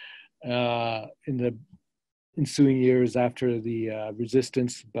the ensuing years after the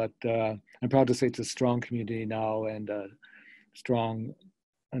resistance, but I'm proud to say it's a strong community now, and strong,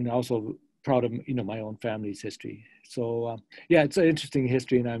 and also proud of my own family's history. So yeah, it's an interesting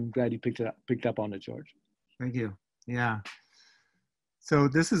history, and I'm glad you picked up on it, George. Thank you. Yeah. So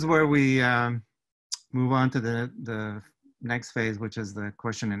this is where we move on to the next phase, which is the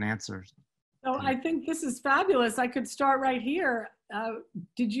question and answers. So I think this is fabulous. I could start right here.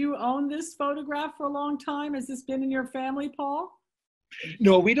 Did you own this photograph for a long time? Has this been in your family, Paul?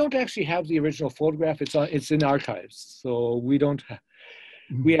 No, we don't actually have the original photograph. It's in archives, so we don't.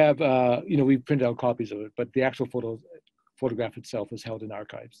 We have we printed out copies of it, but the actual photograph itself is held in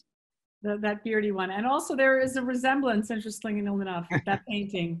archives. That Beardy one, and also there is a resemblance, interestingly enough, with that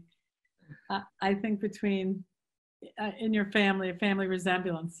painting. I think between in your family, a family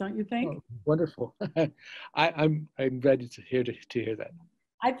resemblance, don't you think? Oh, wonderful. I'm glad to hear that.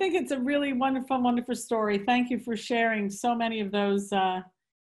 I think it's a really wonderful story. Thank you for sharing so many of those,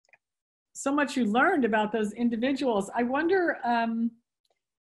 so much you learned about those individuals. I wonder,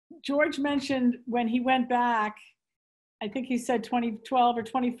 George mentioned when he went back, I think he said 2012 or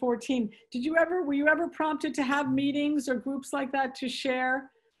 2014. Were you ever prompted to have meetings or groups like that to share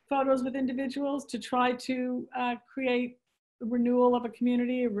photos with individuals to try to create a renewal of a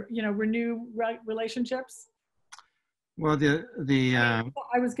community, renew relationships? Well,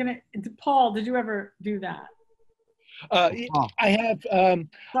 I was gonna, Paul, did you ever do that? I have.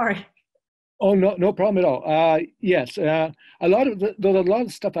 Sorry. Oh, no problem at all. Yes, a lot of the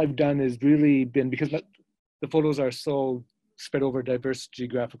stuff I've done has really been because the photos are so spread over a diverse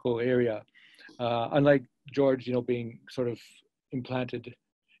geographical area. Unlike George, being sort of implanted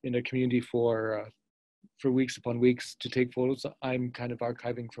in a community for weeks upon weeks to take photos, I'm kind of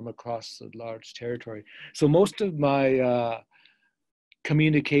archiving from across a large territory. So most of my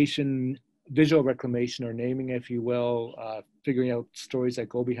communication, visual reclamation or naming, if you will, figuring out stories that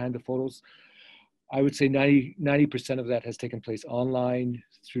go behind the photos, I would say 90% of that has taken place online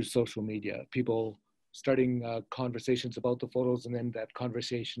through social media. People starting conversations about the photos, and then that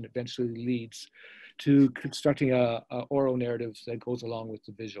conversation eventually leads to constructing a oral narrative that goes along with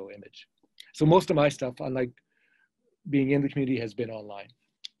the visual image. So most of my stuff, unlike being in the community, has been online.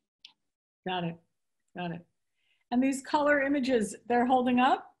 Got it. And these color images, they're holding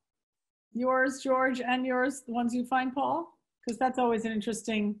up? Yours, George, and yours, the ones you find, Paul? Because that's always an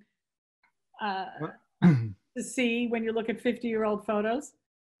interesting to see when you look at 50-year-old photos.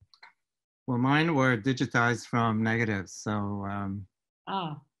 Well, mine were digitized from negatives,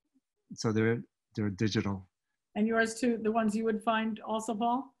 Ah, so they're digital. and yours too, the ones you would find also,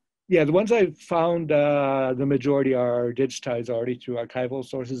 Paul? Yeah, the ones I've found, the majority are digitized already through archival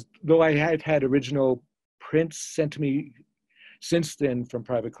sources, though I have had original prints sent to me since then from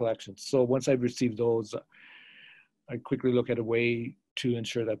private collections. So once I've received those, I quickly look at a way to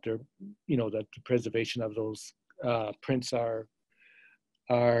ensure that they're, that the preservation of those prints are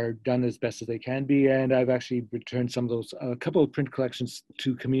done as best as they can be. And I've actually returned some of those, a couple of print collections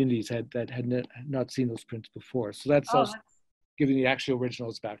to communities that had not seen those prints before. So that's Oh, also giving the actual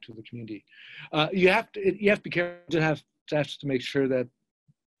originals back to the community. You have to be careful to make sure that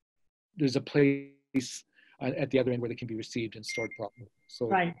there's a place at the other end where they can be received and stored properly. So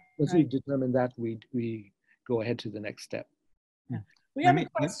right. once we determine that, we go ahead to the next step. Yeah. We have a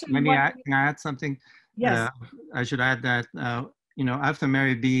question. Can I add something? Yes. I should add that, after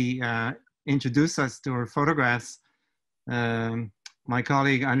Mary B. Introduced us to her photographs, my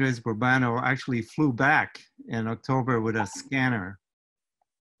colleague Andres Burbano actually flew back in October with a scanner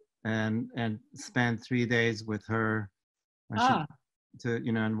and spent 3 days with her.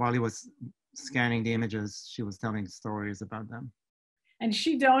 And while he was scanning the images, she was telling stories about them. And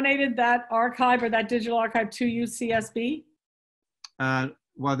she donated that archive or that digital archive to UCSB?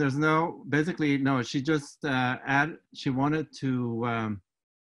 Well, there's basically no, she just she wanted to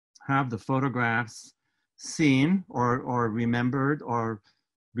have the photographs seen or remembered or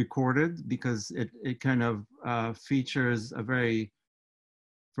recorded, because it kind of features a very,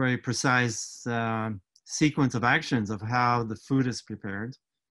 very precise sequence of actions of how the food is prepared.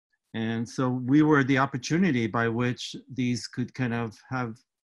 And so we were the opportunity by which these could kind of have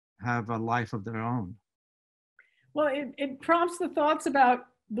a life of their own. Well, it prompts the thoughts about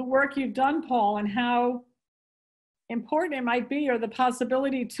the work you've done, Paul, and how important it might be, or the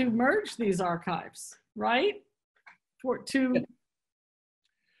possibility to merge these archives, right?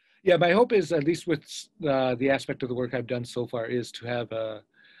 Yeah, my hope is, at least with the aspect of the work I've done so far, is to have a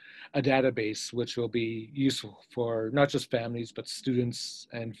database which will be useful for not just families, but students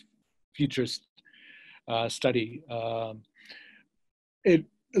and future study. A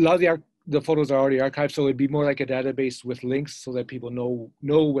lot of the photos are already archived, so it'd be more like a database with links so that people know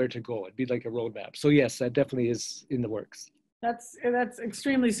where to go. It'd be like a roadmap. So yes, that definitely is in the works. That's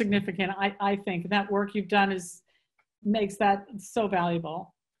extremely significant. I think that work you've done makes that so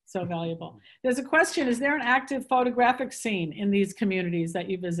valuable. So valuable. There's a question: is there an active photographic scene in these communities that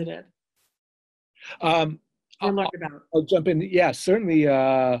you visited? Or learned about? I'll jump in. Yeah, certainly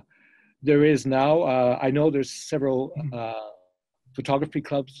there is now. I know there's several photography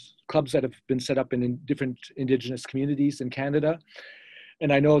clubs that have been set up in different Indigenous communities in Canada,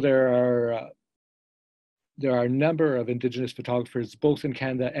 and I know there are a number of Indigenous photographers both in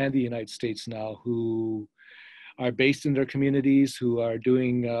Canada and the United States now who are based in their communities, who are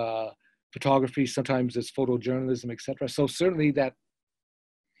doing photography, sometimes as photojournalism, etc. So certainly that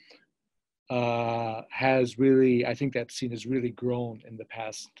has really, I think that scene has really grown in the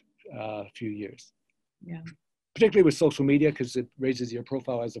past few years. Yeah. Particularly with social media, because it raises your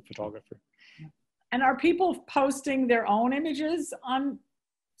profile as a photographer. And are people posting their own images on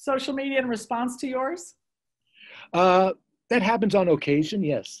social media in response to yours? That happens on occasion,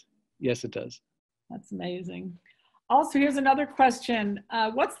 yes. Yes, it does. That's amazing. Also, here's another question.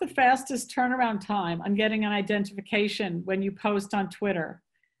 What's the fastest turnaround time on getting an identification when you post on Twitter?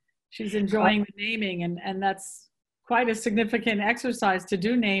 She's enjoying the naming, and that's quite a significant exercise to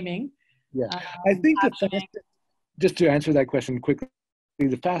do naming. Yeah, I think just to answer that question quickly,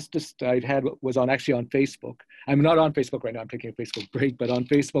 the fastest I'd had was actually on Facebook. I'm not on Facebook right now, I'm taking a Facebook break, but on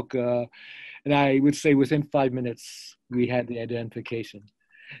Facebook, and I would say within 5 minutes, we had the identification.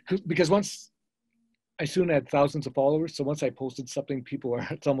 Because I soon had thousands of followers, so once I posted something,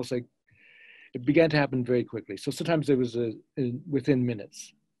 it's almost like, it began to happen very quickly. So sometimes it was within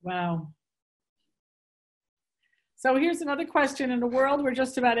minutes. Wow. So here's another question. In a world where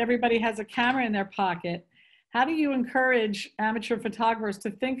just about everybody has a camera in their pocket, how do you encourage amateur photographers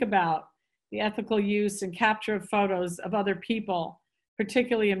to think about the ethical use and capture of photos of other people,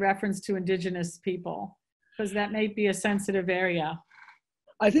 particularly in reference to Indigenous people? Because that may be a sensitive area.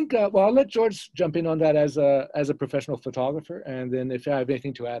 I think, well, I'll let George jump in on that as a professional photographer, and then if I have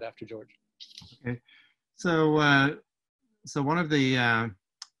anything to add after George. Okay. So, so one of the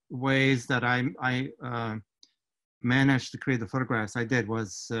ways that I managed to create the photographs I did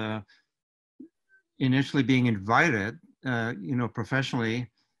was initially being invited, professionally,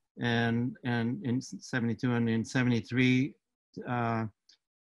 and in 72 and in 73,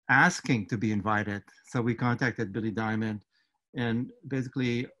 asking to be invited. So we contacted Billy Diamond and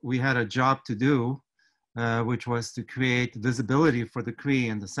basically we had a job to do, which was to create visibility for the Cree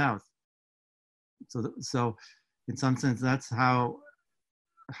in the South. So in some sense, that's how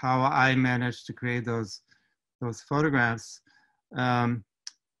I managed to create those photographs.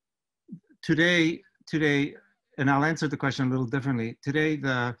 Today, and I'll answer the question a little differently. Today,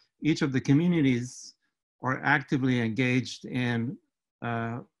 each of the communities are actively engaged in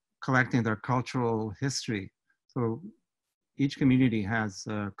collecting their cultural history. So each community has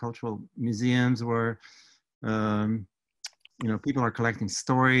cultural museums where people are collecting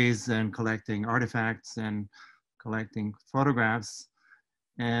stories and collecting artifacts and collecting photographs,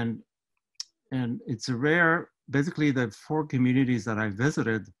 and it's a rare. Basically, the 4 communities that I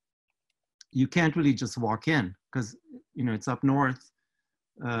visited, you can't really just walk in because it's up north.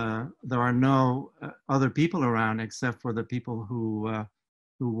 There are no other people around except for the people who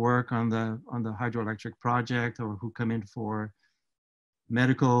work on the hydroelectric project, or who come in for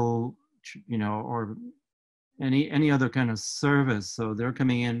medical, or any other kind of service. So they're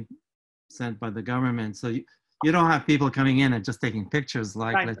coming in sent by the government. So you don't have people coming in and just taking pictures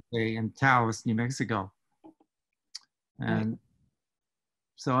like, right, let's say in Taos, New Mexico. And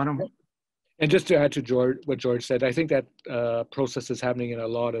so I don't. And just to add to what George said, I think that process is happening in a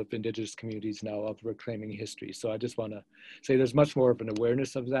lot of Indigenous communities now of reclaiming history. So I just want to say there's much more of an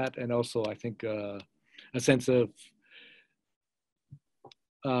awareness of that. And also I think a sense of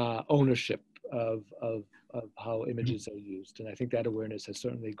ownership of how images are used. And I think that awareness has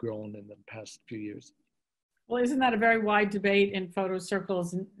certainly grown in the past few years. Well, isn't that a very wide debate in photo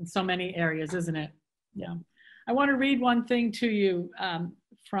circles in so many areas, isn't it? Yeah. I want to read one thing to you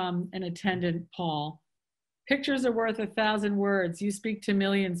from an attendant, Paul. Pictures are worth 1,000 words. You speak to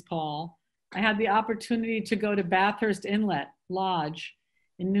millions, Paul. I had the opportunity to go to Bathurst Inlet Lodge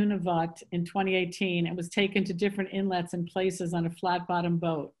in Nunavut in 2018 and was taken to different inlets and places on a flat-bottom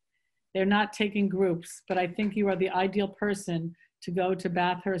boat. They're not taking groups, but I think you are the ideal person to go to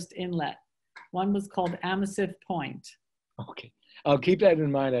Bathurst Inlet. One was called Amosith Point. Okay, I'll keep that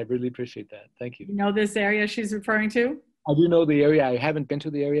in mind. I really appreciate that. Thank you. You know this area she's referring to? I do know the area. I haven't been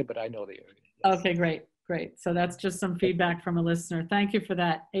to the area, but I know the area. Yes. Okay, great, great. So that's just some feedback from a listener. Thank you for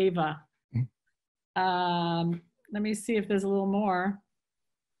that, Ava. Let me see if there's a little more.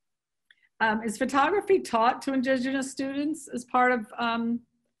 Is photography taught to Indigenous students as part of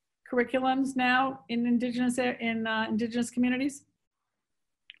curriculums now in Indigenous communities?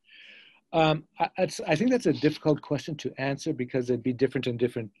 I think that's a difficult question to answer because it'd be different in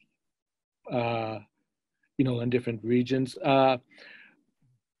different, in different regions. I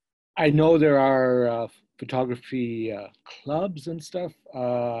know there are photography clubs and stuff,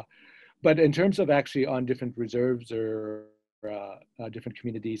 but in terms of actually on different reserves or different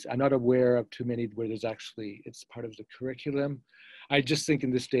communities, I'm not aware of too many where there's actually, it's part of the curriculum. I just think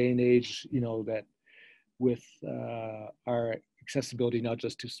in this day and age, that with our accessibility, not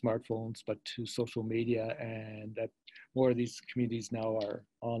just to smartphones, but to social media, and that more of these communities now are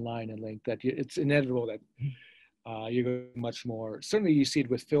online and linked, that it's inevitable that you're going much more, certainly you see it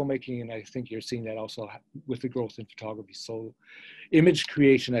with filmmaking, and I think you're seeing that also with the growth in photography. So image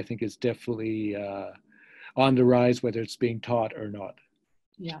creation, I think, is definitely on the rise, whether it's being taught or not.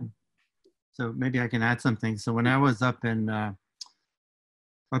 Yeah. So maybe I can add something. So when I was up in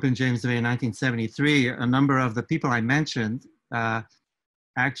James Bay in 1973, a number of the people I mentioned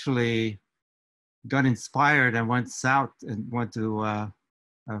actually got inspired and went south and went to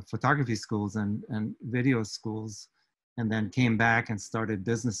photography schools and video schools, and then came back and started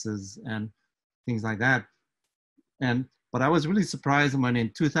businesses and things like that. But I was really surprised when in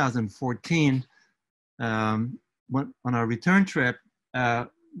 2014, on our return trip,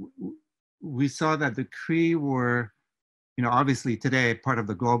 we saw that the Cree were, obviously today part of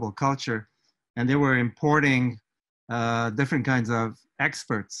the global culture, and they were importing different kinds of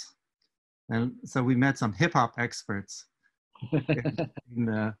experts. And so we met some hip hop experts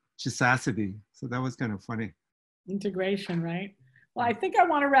in Chisasibi. So that was kind of funny. Integration, right? Well, I think I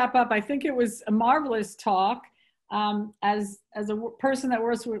want to wrap up. I think it was a marvelous talk. As a person that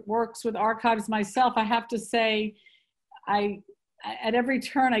works with archives myself, I have to say, at every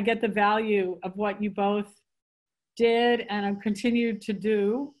turn, I get the value of what you both did and have continued to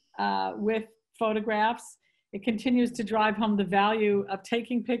do with photographs. It continues to drive home the value of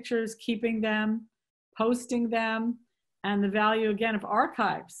taking pictures, keeping them, posting them, and the value, again, of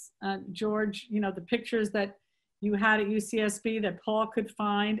archives. George, the pictures that you had at UCSB that Paul could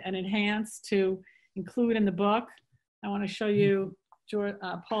find and enhance to include in the book. I want to show you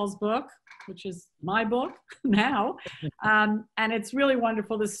Paul's book, which is my book now. And it's really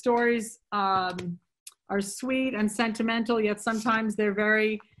wonderful. The stories are are sweet and sentimental, yet sometimes they're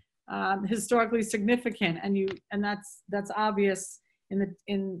very historically significant, and that's obvious in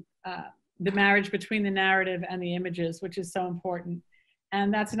the marriage between the narrative and the images, which is so important.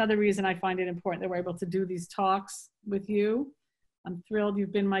 And that's another reason I find it important that we're able to do these talks with you. I'm thrilled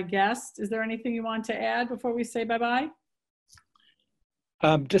you've been my guest. Is there anything you want to add before we say bye-bye?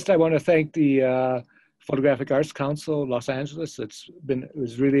 I want to thank the Photographic Arts Council, Los Angeles. It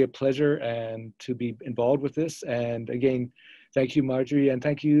was really a pleasure and to be involved with this. And again, thank you, Marjorie, and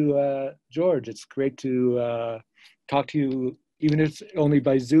thank you, George. It's great to talk to you, even if it's only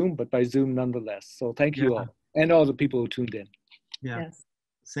by Zoom, but by Zoom nonetheless. So thank you all, and all the people who tuned in. Yeah, yes.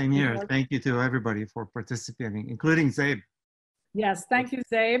 Same here. Thank you to everybody for participating, including Zabe. Yes, thank you,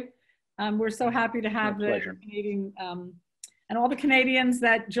 Zabe. We're so happy to have the Canadian, and all the Canadians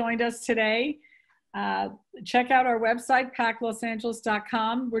that joined us today. Check out our website,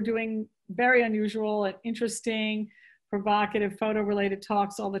 paclosangeles.com. We're doing very unusual and interesting, provocative photo-related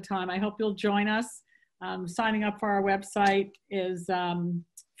talks all the time. I hope you'll join us. Signing up for our website is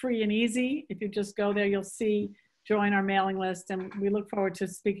free and easy. If you just go there, you'll see, join our mailing list, and we look forward to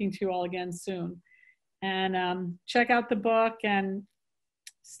speaking to you all again soon. And check out the book and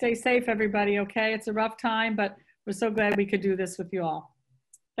stay safe, everybody, okay? It's a rough time, but we're so glad we could do this with you all.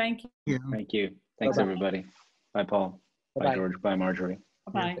 Thank you. Thank you. Thanks, everybody. Bye, Paul. Bye, George. Bye, Marjorie.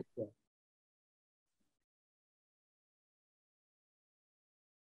 Bye-bye.